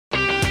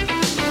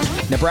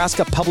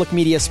Nebraska Public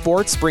Media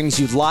Sports brings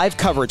you live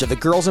coverage of the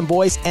girls and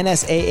boys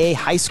NSAA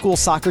High School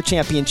Soccer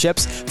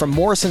Championships from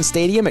Morrison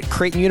Stadium at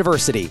Creighton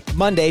University.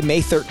 Monday, May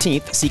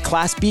 13th, see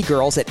Class B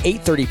girls at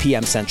 8:30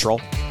 p.m.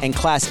 Central and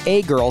Class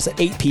A girls at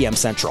 8 p.m.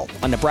 Central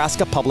on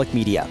Nebraska Public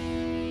Media.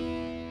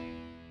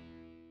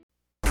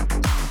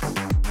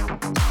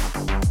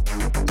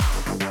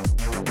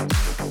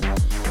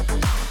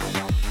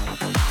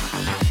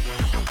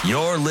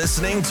 You're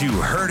listening to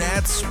Herd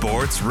at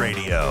Sports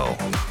Radio.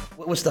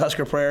 What's the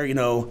Husker prayer?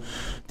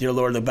 Dear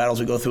Lord, the battles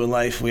we go through in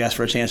life, we ask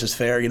for a chance that's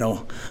fair.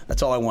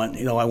 That's all I want.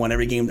 I want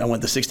every game. I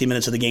want the 60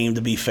 minutes of the game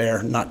to be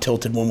fair, not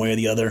tilted one way or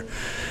the other.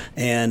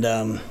 And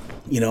I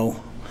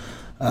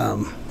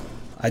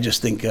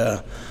just think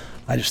I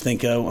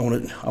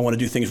want to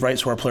do things right,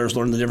 so our players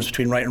learn the difference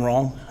between right and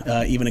wrong,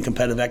 even in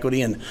competitive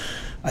equity. And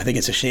I think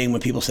it's a shame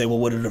when people say, "Well,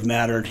 would it have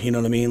mattered?" You know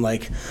what I mean?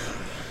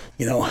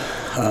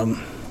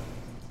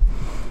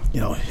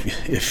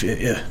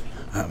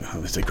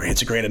 It's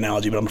a great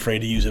analogy, but I'm afraid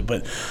to use it.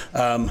 But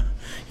so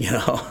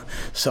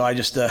it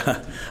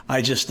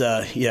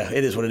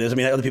is what it is. I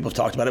mean, other people have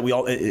talked about it.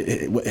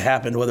 It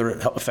happened, whether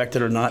it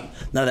affected or not.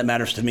 None of that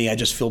matters to me. I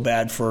just feel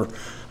bad for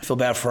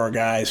our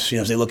guys.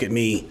 As they look at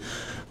me,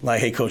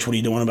 like, "Hey, coach, what are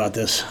you doing about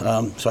this?"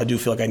 So I do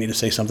feel like I need to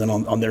say something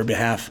on their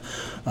behalf.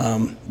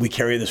 We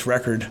carry this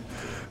record,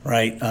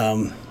 right?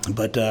 I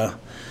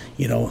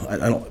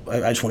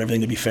just want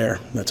everything to be fair.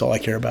 That's all I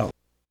care about.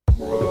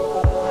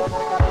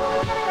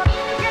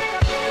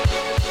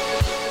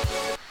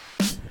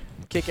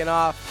 Kicking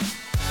off.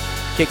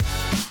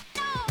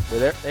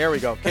 There we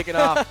go. Kicking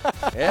off.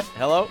 Yeah,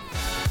 hello.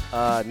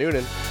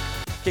 Noonan.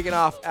 Kicking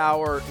off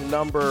hour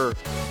number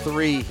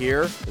 3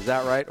 here. Is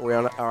that right? Are we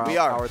on our We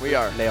are. Hour we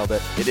are. Nailed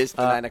it. It is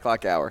the 9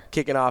 o'clock hour.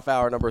 Kicking off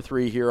hour number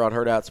 3 here on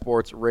Herd at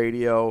Sports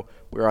Radio.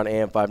 We're on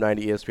AM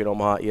 590, ESPN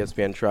Omaha,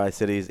 ESPN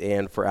Tri-Cities,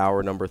 and for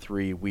hour number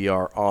 3, we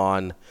are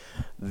on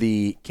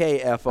the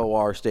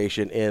KFOR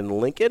station in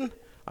Lincoln.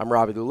 I'm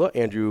Robbie Lula,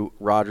 Andrew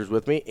Rogers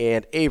with me,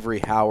 and Avery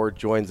Howard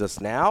joins us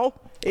now.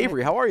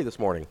 Avery, how are you this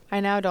morning? I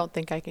now don't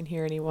think I can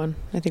hear anyone.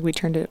 I think we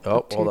turned it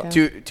up hold on.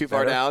 Too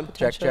far down.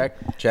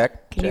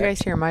 Check. Can you guys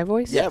hear my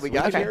voice? Yeah, we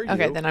got you.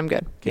 Okay, then I'm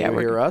good. Can you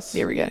hear us?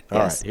 Yeah, we're good. All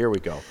yes. right, here we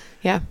go.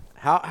 Yeah.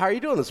 How are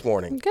you doing this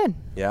morning? Good.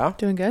 Yeah?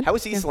 Doing good. How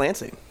was East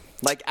Lansing?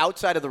 Like,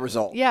 outside of the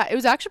result? Yeah, it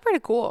was actually pretty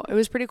cool. It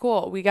was pretty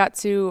cool. We got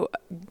to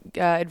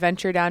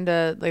adventure down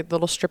to like the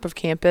little strip of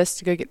campus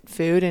to go get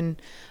food,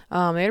 and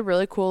they had a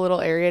really cool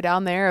little area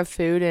down there of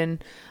food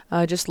and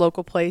just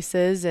local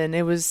places. And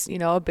it was,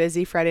 a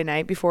busy Friday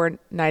night before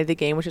night of the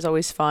game, which is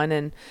always fun,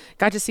 and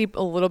got to see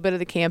a little bit of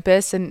the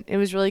campus, and it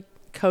was really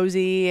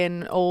cozy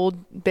and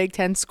old Big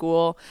Ten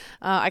school.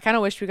 I kind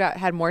of wish we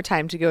had more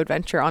time to go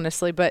adventure,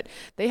 honestly, but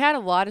they had a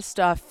lot of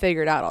stuff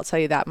figured out, I'll tell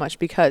you that much,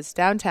 because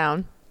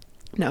downtown,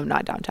 no,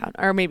 not downtown,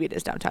 or maybe it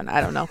is downtown,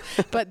 I don't know,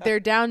 but they're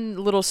down a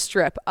little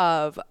strip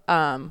of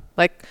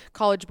like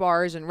college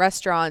bars and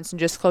restaurants and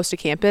just close to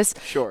campus.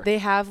 Sure. They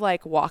have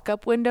like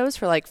walk-up windows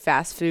for like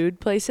fast food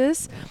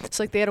places.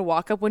 So like they had a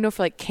walk-up window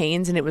for like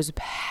Cane's, and it was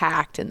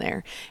packed in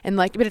there. And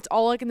like, but it's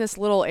all like in this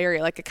little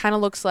area. Like it kind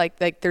of looks like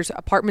there's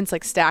apartments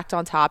like stacked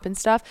on top and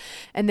stuff.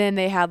 And then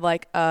they had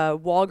like a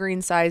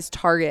Walgreens sized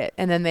Target,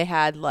 and then they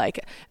had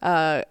like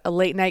a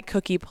late night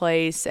cookie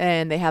place,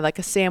 and they had like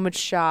a sandwich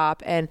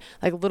shop and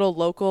like little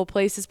local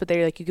places, but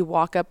they like you could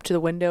walk up to the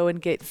window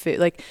and get food.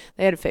 Like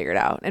they had it figured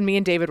out. And me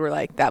and David were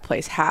like, that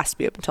place has to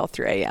be open until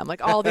 3 a.m.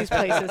 Like all these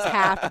places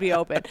have to be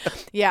open.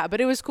 Yeah,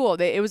 but it was cool.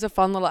 It was a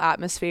fun little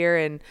atmosphere,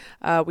 and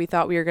we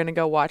thought we were going to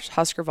go watch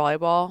Husker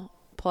volleyball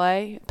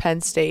play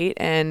Penn State,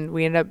 and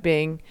we ended up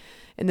being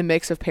in the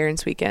mix of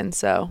Parents Weekend.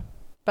 So,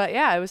 but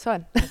yeah, it was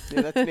fun.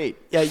 Yeah, that's neat.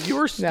 Yeah,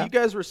 you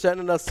guys were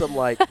sending us some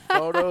like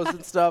photos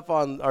and stuff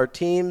on our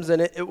teams,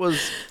 and it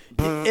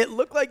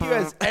looked like you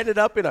guys ended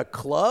up in a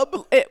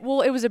club. It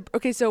was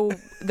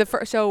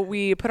so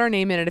we put our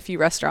name in at a few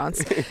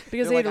restaurants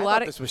because they had a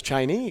lot of. This was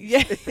Chinese.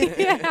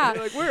 Yeah.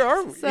 Like, where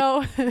are we?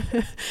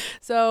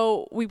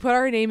 So we put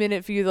our name in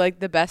at a few like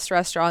the best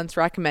restaurants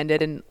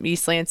recommended in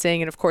East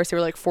Lansing, and of course they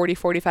were like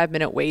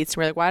 45-minute waits. And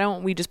we're like, why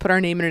don't we just put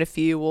our name in at a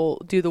few? We'll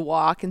do the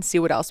walk and see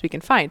what else we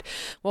can find.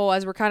 Well,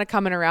 as we're kind of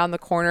coming around the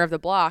corner of the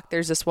block,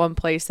 there's this one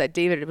place that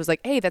David was like,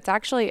 hey, that's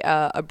actually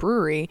a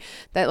brewery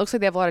that looks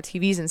like they have a lot of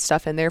TVs and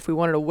stuff in there. If we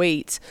wanted to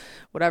wait,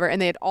 whatever,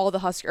 and they had all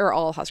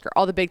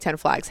the Big Ten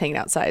flags hanging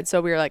outside.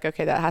 So we were like,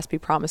 okay, that has to be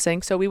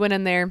promising. So we went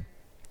in there.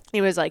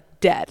 It was like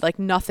dead, like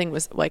nothing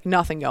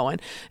going.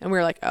 And we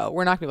were like, oh,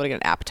 we're not gonna be able to get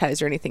an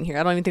appetizer or anything here.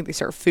 I don't even think they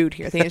serve food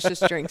here. I think it's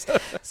just drinks.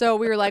 So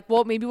we were like,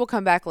 well, maybe we'll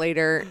come back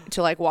later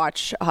to like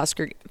watch a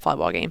Husker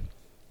volleyball game.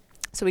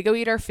 So we go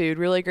eat our food,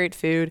 really great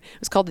food. It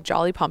was called the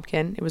Jolly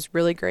Pumpkin. It was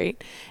really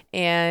great.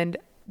 And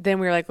then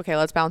we were like, okay,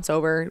 let's bounce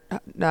over.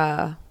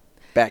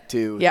 Back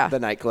to the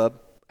nightclub.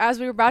 As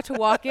we were about to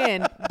walk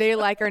in, they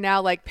like are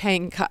now like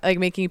paying, like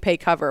making you pay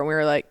cover. And we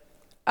were like,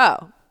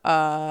 oh,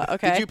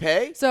 Okay. Did you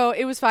pay? So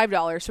it was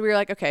 $5. So we were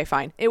like, okay,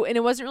 fine. And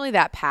it wasn't really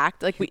that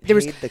packed. Like there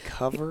was the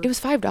cover. It was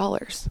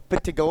 $5.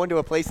 But to go into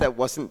a place that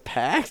wasn't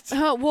packed.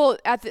 So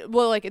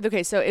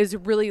it was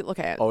really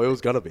okay. Oh, it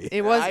was gonna be.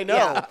 It was. I know.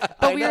 Yeah.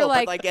 But we were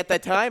like at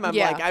that time,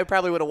 I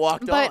probably would have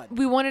walked on. But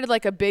we wanted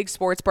like a big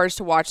sports bar just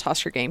to watch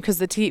Husker game because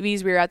the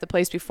TVs we were at the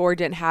place before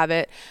didn't have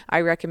it.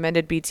 I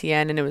recommended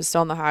BTN and it was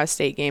still in the Ohio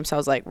State game, so I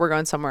was like, we're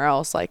going somewhere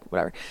else, like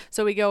whatever.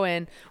 So we go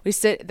in, we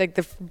sit like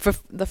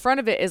the front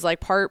of it is like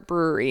part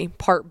brewery,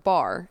 part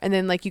bar, and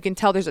then like you can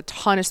tell there's a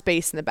ton of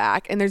space in the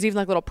back, and there's even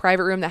like a little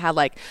private room that had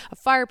like a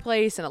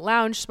fireplace and a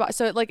lounge spot,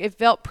 so it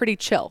felt pretty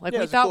chill. Like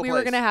we thought we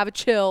were gonna have a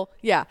chill,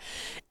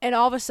 and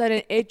all of a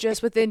sudden it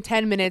just within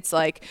 10 minutes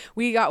like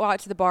we got out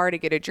to the bar to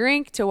get a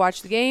drink to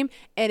watch the game,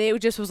 and it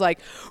just was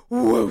like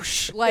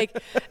whoosh, like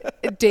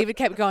David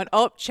kept going,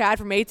 oh, Chad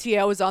from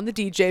ATL was on the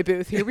DJ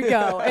booth, here we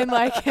go, and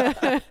like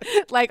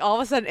like all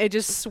of a sudden it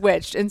just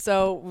switched, and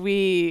so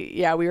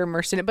we were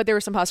immersed in it. But there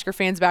were some Husker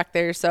fans back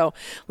there, so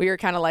we were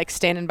kind of like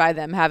standing by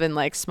them having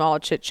like small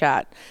chit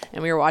chat,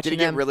 and we were watching.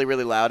 Did it get really,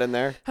 really loud in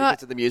there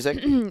because of the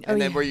music? And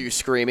then were you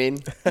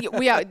screaming?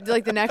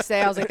 Like the next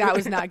day I was like, that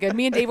was not good.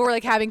 Me and David were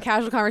like having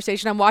casual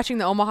conversation. I'm watching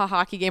the Omaha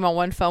hockey game on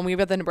one phone, we've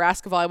got the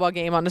Nebraska volleyball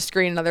game on the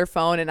screen, another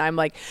phone, and I'm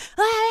like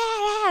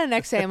the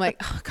next day I'm like,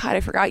 oh god,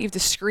 I forgot you have to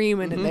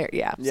scream in there.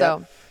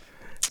 So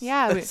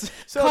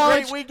so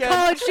college, great weekend.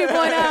 College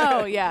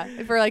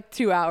 2.0, for like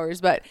 2 hours.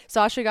 But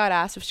Sasha got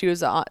asked if she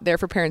was there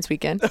for Parents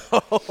Weekend.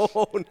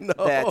 Oh no,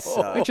 that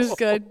sucks. Which is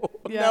good.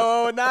 Yeah.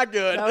 No, not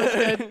good. That was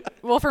good.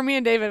 Well, for me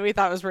and David, we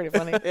thought it was pretty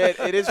funny.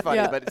 It is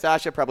funny, but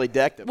Sasha probably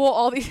decked him. Well,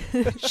 all these,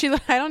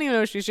 I don't even know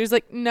what she was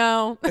like,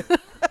 no.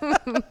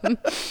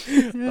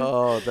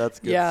 Oh, that's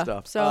good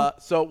stuff.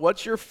 So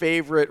what's your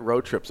favorite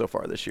road trip so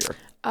far this year?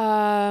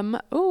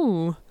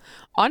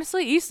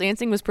 Honestly, East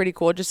Lansing was pretty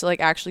cool just to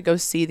like actually go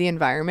see the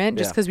environment,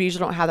 just because we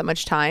usually don't have that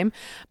much time.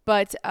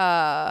 But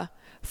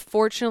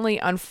unfortunately,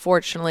 I'd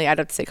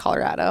have to say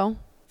Colorado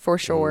for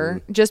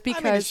sure, just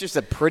because it's just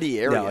a pretty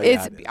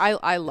area.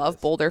 I love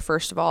Boulder.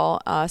 First of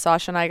all,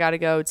 Sasha and I got to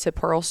go to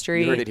Pearl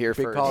Street. You heard it here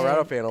Big first.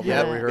 Colorado fan over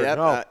there. We heard.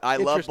 I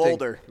love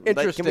Boulder.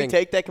 Interesting. Can we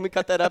take that? Can we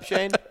cut that up,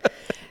 Shane?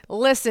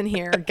 Listen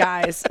here,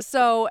 guys.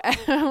 So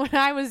when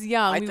I was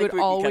young, we would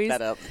always cut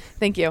that up.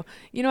 Thank you.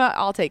 You know what?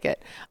 I'll take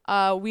it.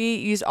 We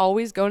used to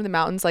always go to the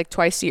mountains like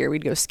twice a year.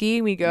 We'd go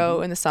ski. We'd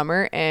go in the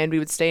summer, and we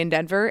would stay in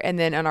Denver. And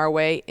then on our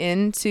way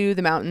into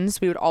the mountains,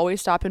 we would always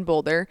stop in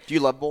Boulder. Do you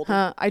love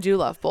Boulder? I do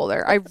love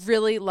Boulder. I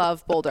really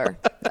love Boulder.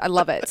 I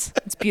love it.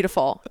 It's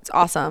beautiful. It's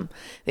awesome.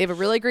 They have a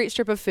really great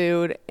strip of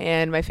food,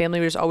 and my family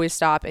would just always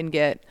stop and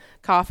get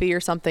coffee or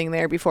something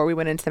there before we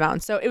went into the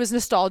mountains. So it was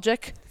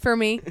nostalgic for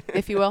me,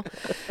 if you will.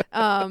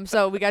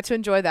 So we got to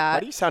enjoy that. Why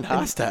do you sound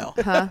hostile?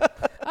 Oh,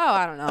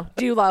 I don't know.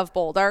 Do you love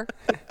Boulder?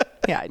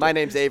 Yeah, I do. My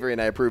name's Avery,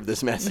 and I approve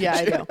this message. Yeah,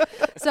 I do.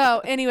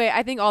 So anyway,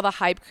 I think all the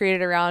hype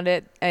created around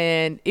it,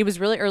 and it was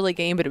really early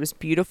game, but it was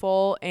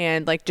beautiful,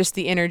 and like just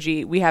the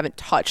energy, we haven't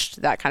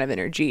touched that kind of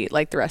energy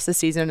like the rest of the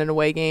season in an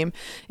away game.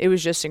 It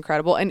was just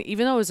incredible. And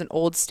even though it was an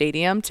old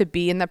stadium, to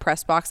be in the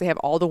press box, they have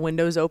all the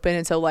windows open,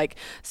 and so like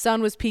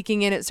sun was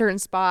peeking in at certain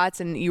spots,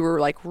 and you were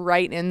like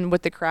right in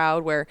with the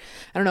crowd. Where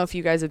I don't know if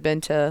you guys have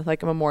been to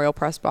like a Memorial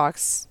press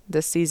box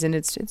this season.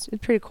 It's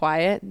pretty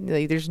quiet.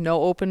 Like, there's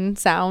no open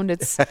sound.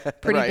 It's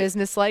pretty Right.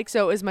 business-like.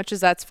 So as much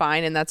as that's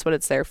fine and that's what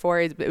it's there for,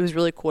 it was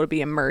really cool to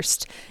be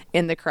immersed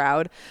in the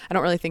crowd. I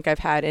don't really think I've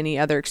had any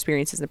other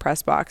experiences in the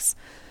press box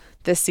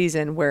this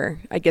season where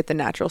I get the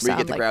natural sound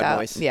you get the like crowd that.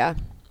 noise. Yeah.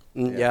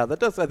 Yeah, that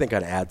does, I think,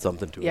 kind of add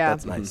something to it. Yeah.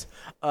 That's nice.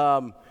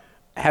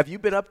 Have you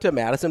been up to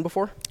Madison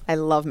before? I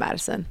love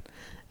Madison.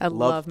 I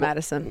love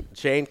Madison.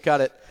 Shane,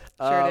 cut it.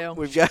 Sure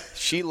do.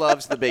 She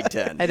loves the Big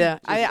Ten. I do.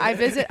 I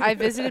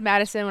visited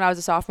Madison when I was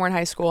a sophomore in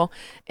high school,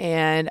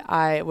 and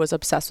I was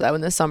obsessed with that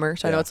in the summer.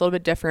 So I know it's a little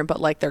bit different, but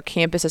like their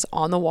campus is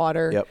on the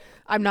water. Yep.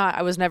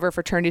 I was never a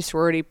fraternity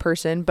sorority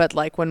person, but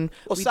like when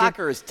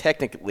soccer is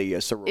technically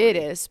a sorority. It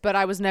is, but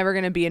I was never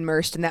going to be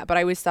immersed in that. But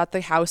I always thought the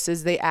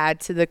houses they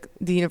add to the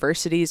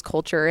university's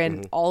culture,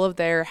 and all of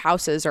their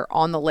houses are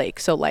on the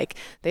lake. So like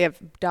they have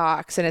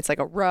docks, and it's like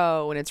a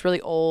row, and it's really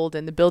old,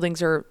 and the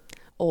buildings are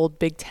old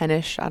Big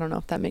Ten-ish. I don't know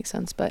if that makes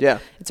sense, but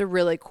it's a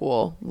really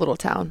cool little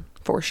town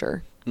for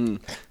sure.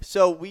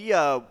 So we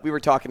were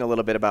talking a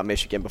little bit about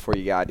Michigan before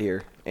you got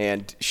here,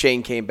 and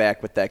Shane came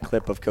back with that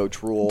clip of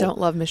Coach Rule. Don't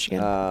love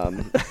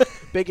Michigan.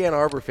 Big Ann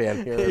Arbor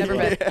fan here. Never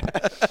been.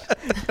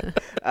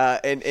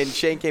 And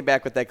Shane came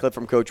back with that clip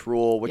from Coach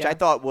Rule, which I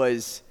thought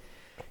was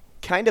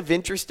kind of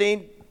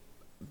interesting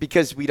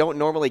because we don't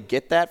normally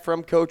get that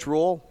from Coach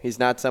Rule. He's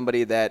not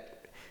somebody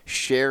that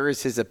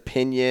shares his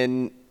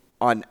opinion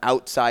on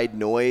outside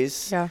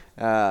noise.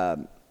 Yeah.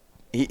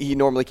 He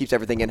normally keeps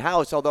everything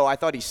in-house, although I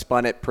thought he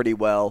spun it pretty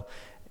well,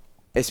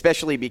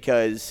 especially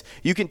because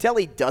you can tell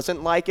he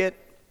doesn't like it.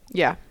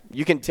 Yeah.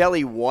 You can tell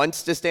he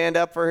wants to stand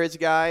up for his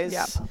guys.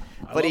 Yeah.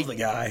 I love the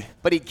guy.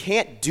 But he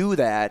can't do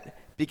that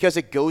because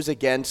it goes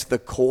against the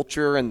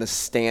culture and the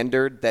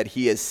standard that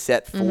he has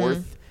set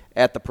forth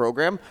at the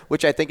program,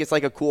 which I think is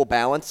like a cool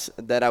balance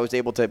that I was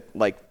able to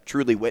like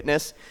truly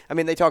witness. I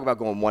mean, they talk about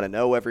going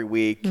 1-0 every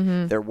week.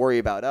 They're worried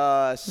about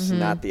us,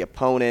 not the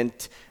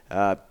opponent,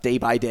 day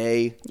by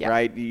day,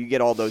 right? You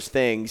get all those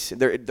things.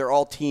 They're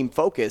all team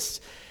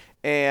focused.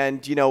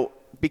 And, you know,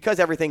 because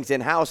everything's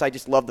in-house, I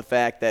just love the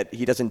fact that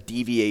he doesn't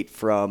deviate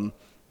from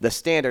the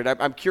standard.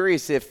 I'm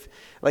curious if,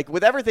 like,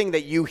 with everything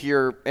that you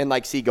hear and,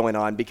 like, see going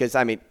on, because,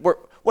 I mean,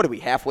 what are we,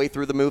 halfway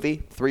through the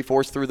movie?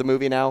 3/4 through the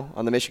movie now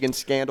on the Michigan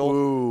scandal?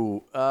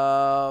 Ooh,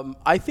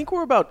 I think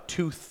we're about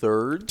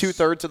 2/3.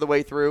 2/3 of the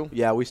way through?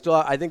 Yeah, we still.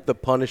 I think the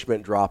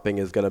punishment dropping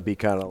is going to be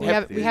kind of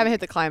like we haven't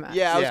hit the climax.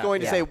 Yeah, I was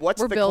going to say,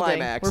 what's We're the building.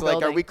 climax? We're Like, are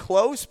building. we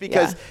close?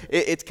 Because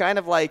it's kind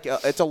of like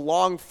it's a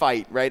long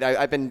fight, right?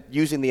 I've been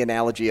using the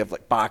analogy of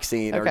like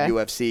boxing or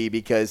UFC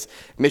because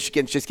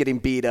Michigan's just getting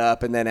beat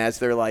up, and then as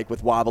they're like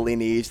with wobbly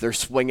knees, they're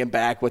swinging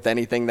back with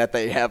anything that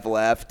they have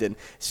left, and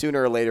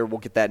sooner or later we'll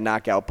get that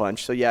knockout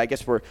punch. So yeah, I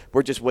guess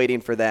we're just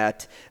waiting for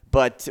that.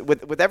 But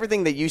with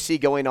everything that you see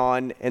going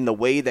on and the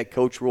way that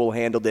Coach Rule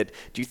handled it,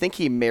 do you think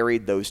he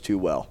married those two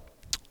well?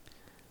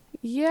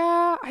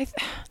 Yeah,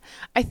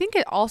 I think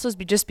it also is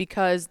just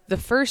because the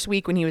first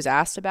week when he was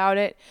asked about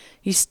it,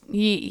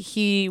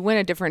 he went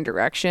a different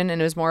direction, and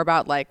it was more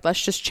about like,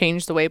 let's just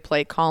change the way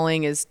play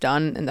calling is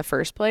done in the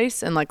first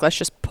place, and like let's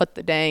just put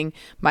the dang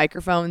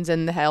microphones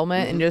in the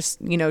helmet and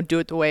just, you know, do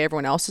it the way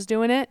everyone else is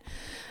doing it,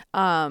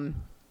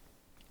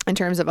 in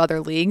terms of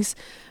other leagues.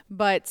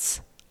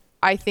 But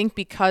I think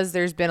because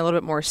there's been a little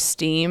bit more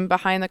steam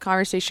behind the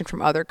conversation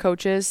from other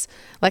coaches,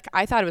 like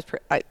I thought it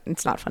was,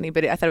 it's not funny,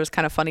 but I thought it was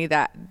kind of funny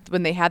that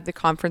when they had the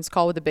conference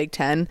call with the Big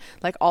Ten,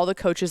 like all the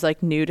coaches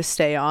like knew to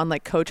stay on,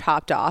 like Coach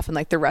hopped off and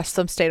like the rest of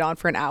them stayed on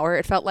for an hour.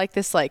 It felt like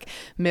this like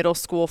middle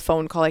school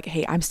phone call, like,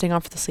 hey, I'm staying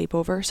on for the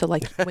sleepover. So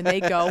like when they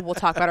go, we'll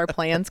talk about our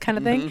plans kind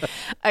of thing.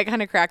 It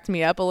kind of cracked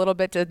me up a little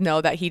bit to know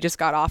that he just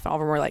got off and all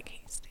of them were like, hey,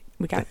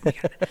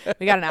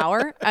 we got an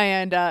hour.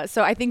 And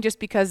so I think just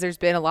because there's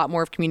been a lot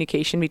more of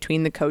communication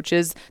between the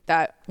coaches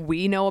that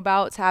we know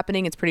about it's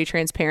happening, it's pretty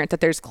transparent that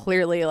there's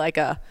clearly like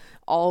a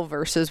all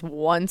versus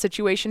one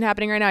situation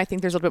happening right now. I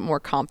think there's a little bit more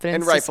confidence.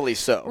 And rightfully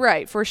so.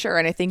 Right, for sure.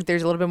 And I think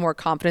there's a little bit more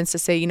confidence to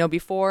say, you know,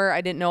 before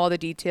I didn't know all the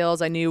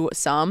details, I knew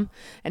some.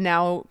 And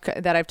now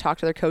that I've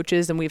talked to other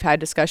coaches and we've had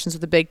discussions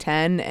with the Big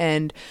Ten,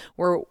 and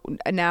we're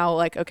now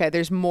like, okay,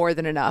 there's more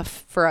than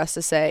enough for us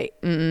to say,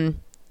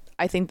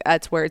 I think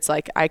that's where it's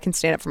like I can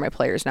stand up for my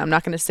players now. I'm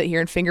not going to sit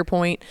here and finger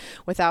point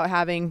without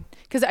having,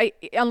 because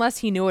unless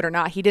he knew it or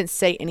not, he didn't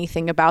say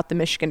anything about the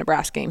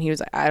Michigan-Nebraska game. He was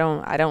like,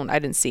 I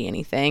didn't see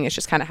anything. It's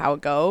just kind of how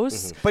it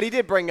goes. But he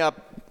did bring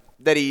up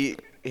that he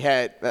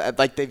had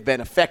like they've been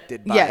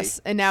affected by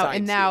and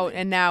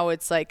now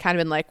it's like kind of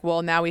been like,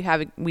 well, now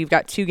we've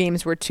got two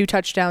games where 2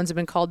 touchdowns have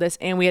been called this,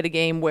 and we had a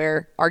game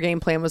where our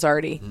game plan was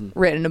already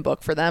written in a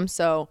book for them.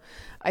 So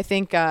I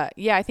think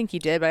I think he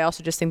did, but I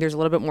also just think there's a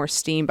little bit more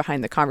steam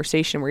behind the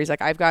conversation where he's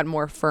like, I've got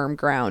more firm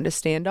ground to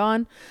stand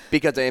on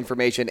because of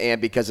information and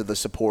because of the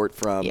support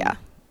from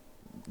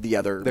the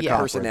other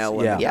personnel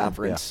in the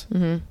conference.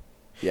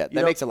 Yeah,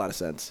 that makes a lot of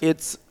sense.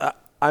 It's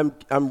I'm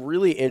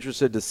really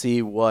interested to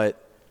see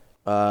what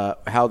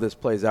how this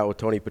plays out with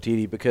Tony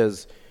Petitti,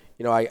 because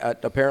you know,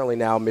 apparently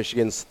now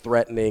Michigan's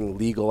threatening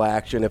legal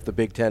action if the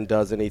Big Ten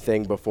does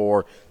anything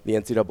before the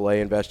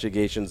NCAA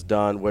investigation's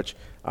done, which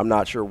I'm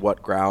not sure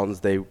what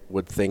grounds they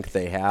would think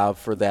they have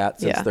for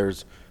that, since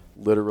there's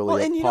literally a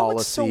policy. And you know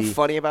what's so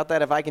funny about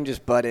that? If I can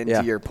just butt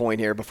into your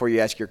point here before you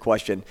ask your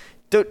question.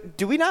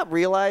 Do we not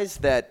realize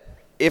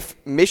that if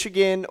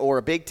Michigan or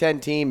a Big Ten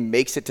team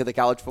makes it to the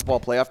college football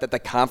playoff, that the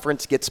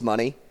conference gets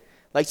money?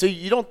 Like, so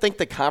you don't think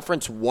the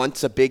conference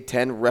wants a Big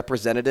Ten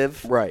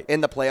representative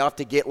in the playoff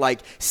to get like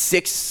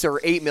 6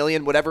 or 8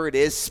 million, whatever it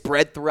is,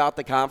 spread throughout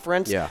the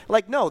conference? Yeah.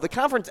 Like, no, the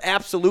conference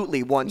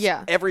absolutely wants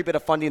every bit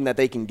of funding that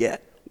they can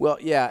get. Well,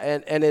 yeah,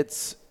 and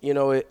it's, you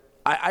know,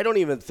 I don't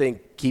even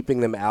think keeping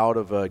them out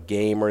of a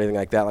game or anything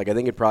like that. Like, I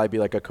think it'd probably be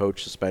like a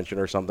coach suspension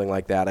or something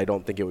like that. I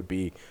don't think it would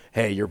be,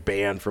 hey, you're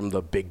banned from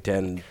the Big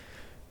Ten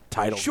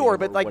title. Sure,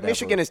 but like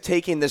Michigan is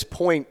taking this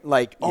point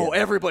like,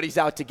 everybody's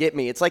out to get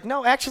me. It's like,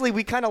 no, actually,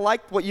 we kind of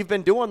like what you've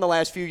been doing the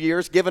last few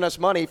years, giving us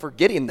money for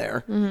getting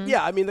there.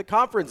 Yeah, I mean, the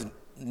conference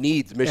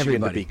needs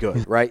Michigan to be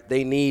good, right?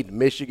 They need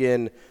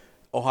Michigan,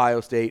 Ohio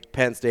State,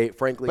 Penn State,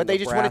 frankly, but they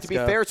just want it to be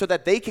fair so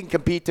that they can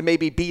compete to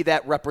maybe be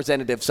that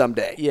representative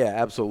someday. Yeah,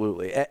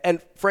 absolutely.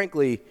 And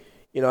frankly,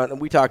 you know, and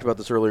we talked about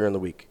this earlier in the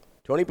week.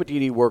 Tony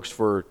Petitti works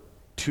for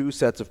 2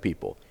 sets of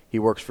people. He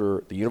works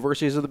for the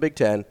universities of the Big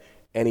Ten,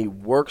 and he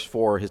works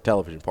for his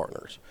television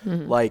partners.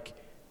 Like,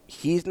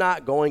 he's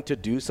not going to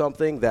do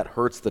something that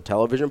hurts the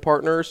television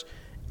partners,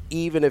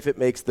 even if it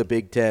makes the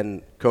Big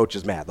Ten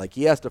coaches mad. Like,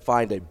 he has to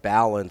find a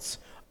balance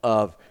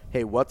of,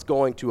 hey, what's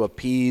going to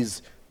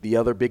appease the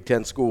other Big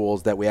Ten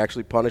schools that we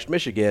actually punished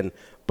Michigan,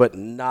 but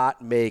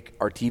not make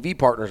our TV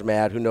partners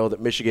mad who know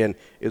that Michigan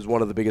is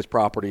one of the biggest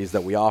properties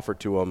that we offer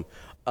to them.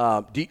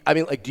 Do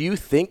you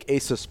think a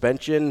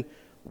suspension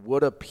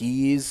would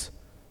appease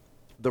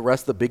the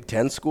rest of the Big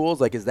Ten schools?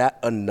 Like, is that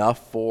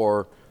enough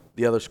for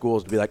the other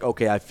schools to be like,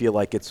 okay, I feel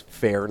like it's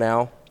fair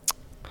now?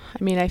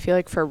 I mean, I feel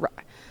like for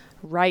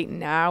right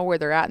now where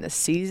they're at in the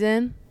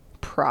season,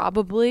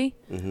 probably.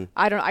 Mm-hmm.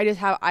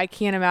 I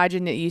can't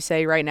imagine that you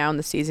say right now in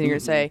the season you're going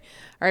to say,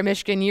 all right,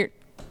 Michigan, you're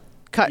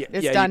cut.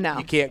 It's done now.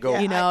 You can't go.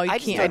 You know, you I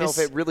can't. just don't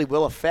know if it really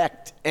will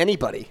affect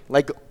anybody.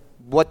 Like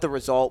what the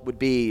result would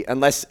be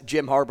unless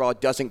Jim Harbaugh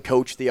doesn't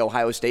coach the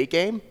Ohio State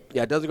game.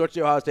 Yeah, doesn't coach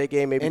the Ohio State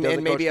game. Maybe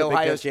doesn't coach the Big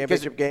Ten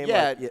championship game.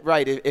 Yeah,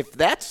 right. If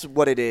that's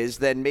what it is,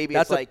 then maybe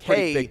That's it's like, a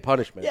pretty hey, big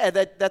punishment. Yeah,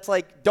 that's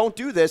like, don't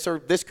do this or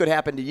this could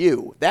happen to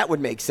you. That would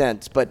make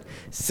sense. But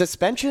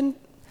suspension,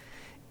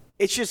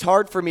 it's just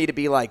hard for me to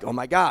be like, oh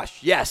my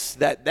gosh, yes,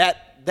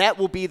 that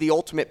will be the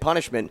ultimate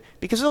punishment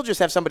because they'll just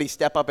have somebody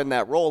step up in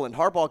that role, and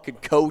Harbaugh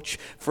could coach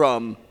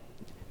from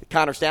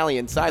Connor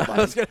Stallion sideline.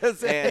 I was going to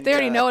say. If they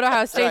already know what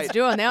Ohio State's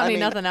doing, they don't need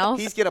nothing else.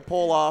 He's going to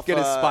pull off. Get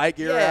his spy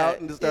gear out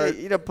and just start.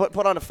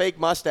 Put on a fake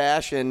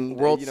mustache and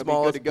World's be good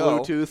smallest to go.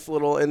 Bluetooth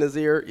little in his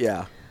ear.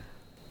 Yeah.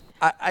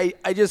 I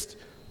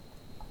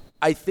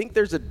think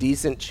there's a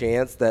decent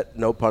chance that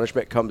no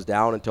punishment comes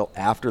down until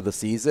after the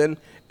season,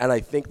 and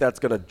I think that's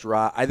going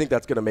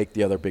to make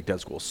the other Big Ten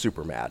schools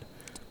super mad.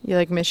 You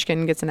like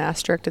Michigan gets an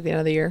asterisk at the end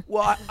of the year.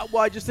 Well,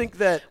 I just think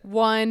that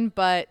one,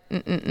 but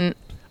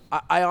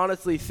I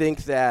honestly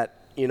think that,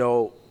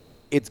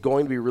 it's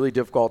going to be really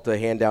difficult to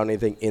hand down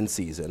anything in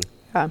season.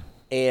 Okay.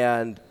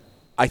 And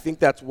I think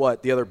that's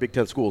what the other Big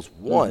Ten schools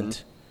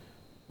want.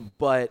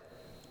 But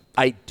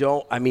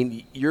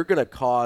you're going to cause